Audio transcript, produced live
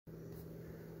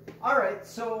Alright,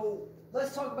 so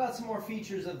let's talk about some more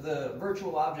features of the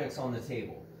virtual objects on the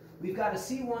table. We've got a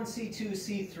C1, C2,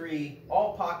 C3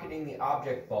 all pocketing the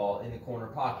object ball in the corner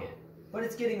pocket, but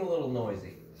it's getting a little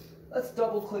noisy. Let's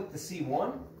double click the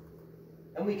C1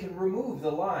 and we can remove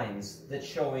the lines that's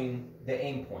showing the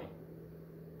aim point.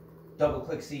 Double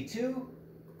click C2,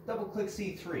 double click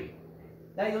C3.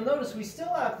 Now you'll notice we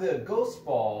still have the ghost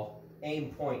ball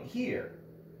aim point here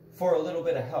for a little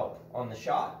bit of help on the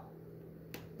shot.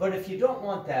 But if you don't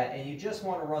want that and you just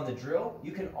want to run the drill,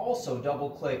 you can also double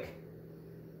click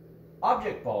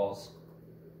object balls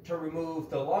to remove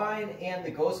the line and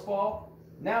the ghost ball.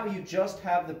 Now you just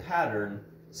have the pattern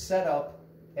set up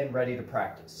and ready to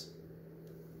practice.